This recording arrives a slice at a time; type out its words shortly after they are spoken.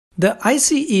The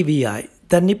ICEVI,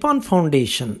 the Nippon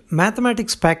Foundation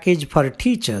Mathematics Package for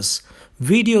Teachers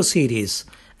video series,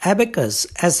 Abacus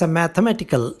as a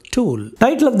Mathematical Tool.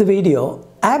 Title of the video,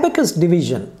 Abacus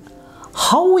Division.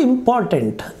 How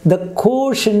important the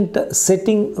quotient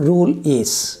setting rule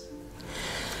is.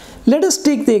 Let us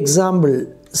take the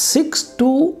example 6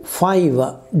 to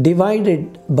 5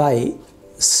 divided by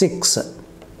 6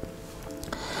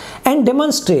 and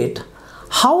demonstrate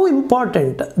how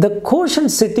important the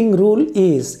quotient setting rule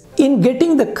is in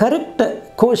getting the correct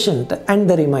quotient and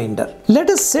the remainder. Let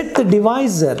us set the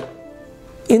divisor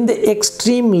in the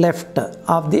extreme left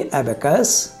of the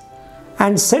abacus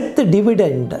and set the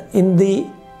dividend in the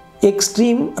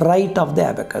extreme right of the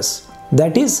abacus.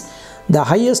 That is, the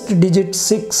highest digit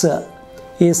 6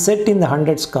 is set in the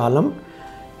hundreds column,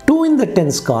 2 in the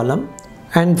tens column,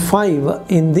 and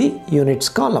 5 in the units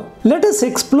column. Let us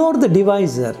explore the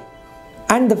divisor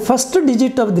and the first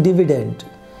digit of the dividend,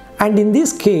 and in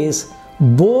this case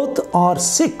both are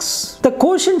 6. The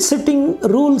quotient setting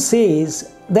rule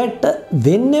says that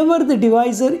whenever the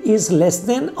divisor is less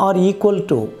than or equal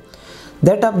to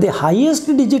that of the highest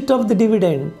digit of the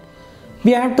dividend,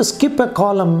 we have to skip a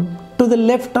column to the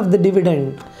left of the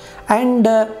dividend and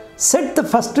set the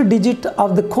first digit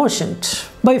of the quotient.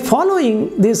 By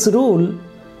following this rule,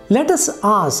 let us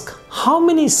ask how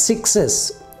many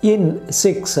 6's in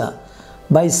 6.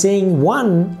 By saying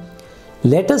 1,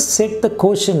 let us set the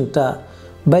quotient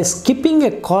by skipping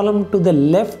a column to the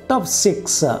left of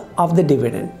 6 of the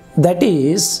dividend. That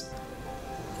is,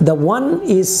 the 1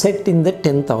 is set in the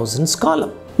 10,000s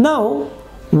column. Now,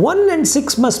 1 and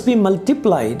 6 must be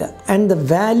multiplied and the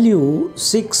value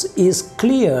 6 is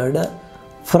cleared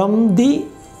from the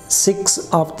 6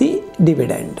 of the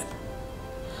dividend.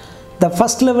 The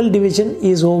first level division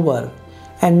is over,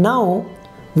 and now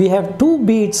we have 2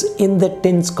 beats in the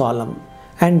tens column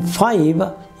and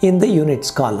 5 in the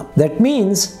units column. That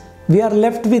means we are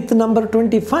left with number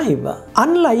 25.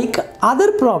 Unlike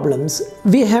other problems,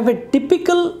 we have a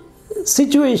typical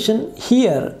situation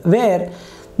here where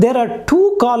there are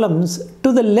 2 columns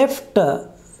to the left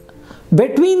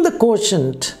between the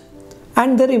quotient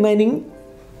and the remaining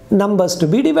numbers to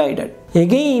be divided.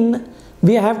 Again,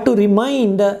 we have to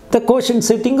remind the quotient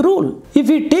setting rule. If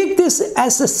we take this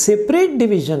as a separate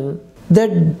division, the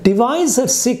divisor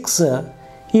 6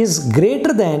 is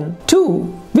greater than 2,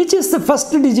 which is the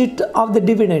first digit of the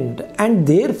dividend, and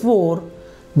therefore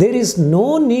there is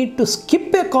no need to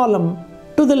skip a column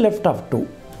to the left of 2.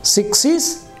 6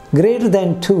 is greater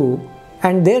than 2,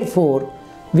 and therefore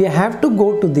we have to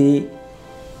go to the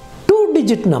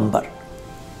 2-digit number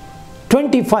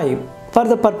 25 for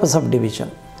the purpose of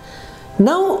division.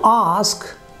 Now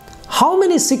ask how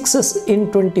many 6's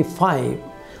in 25.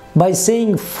 By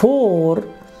saying 4,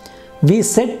 we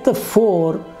set the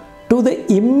 4 to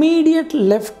the immediate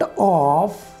left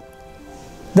of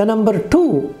the number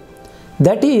 2,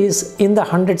 that is in the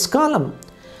hundreds column,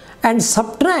 and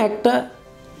subtract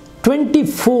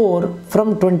 24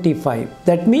 from 25.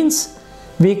 That means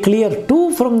we clear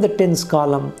 2 from the tens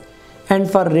column,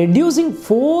 and for reducing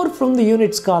 4 from the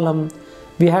units column,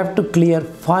 we have to clear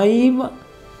 5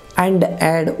 and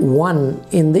add 1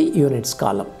 in the units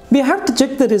column. We have to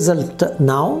check the result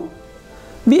now.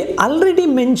 We already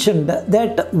mentioned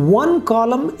that 1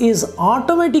 column is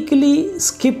automatically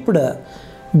skipped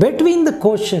between the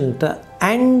quotient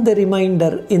and the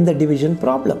remainder in the division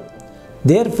problem.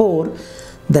 Therefore,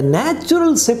 the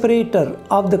natural separator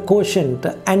of the quotient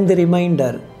and the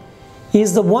remainder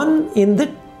is the one in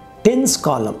the tens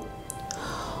column.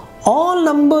 All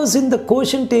numbers in the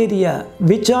quotient area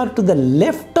which are to the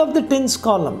left of the tens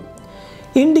column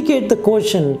indicate the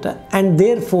quotient, and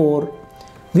therefore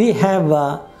we have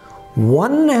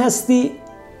 1 as the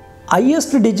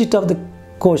highest digit of the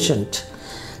quotient,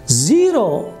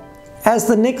 0 as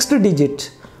the next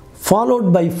digit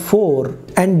followed by 4,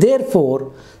 and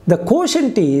therefore the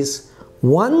quotient is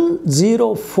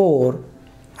 104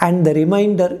 and the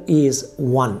remainder is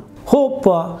 1.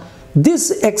 Hope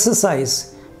this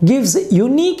exercise gives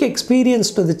unique experience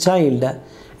to the child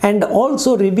and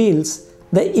also reveals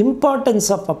the importance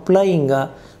of applying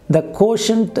the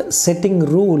quotient setting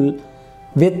rule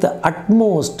with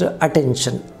utmost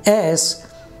attention, as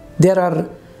there are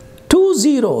 2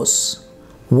 zeros.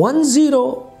 1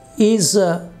 0 is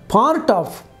part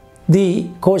of the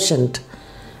quotient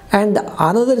and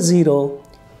another 0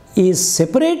 is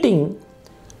separating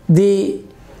the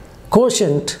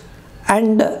quotient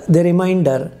and the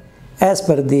remainder as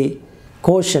per the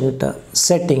quotient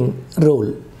setting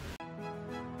rule.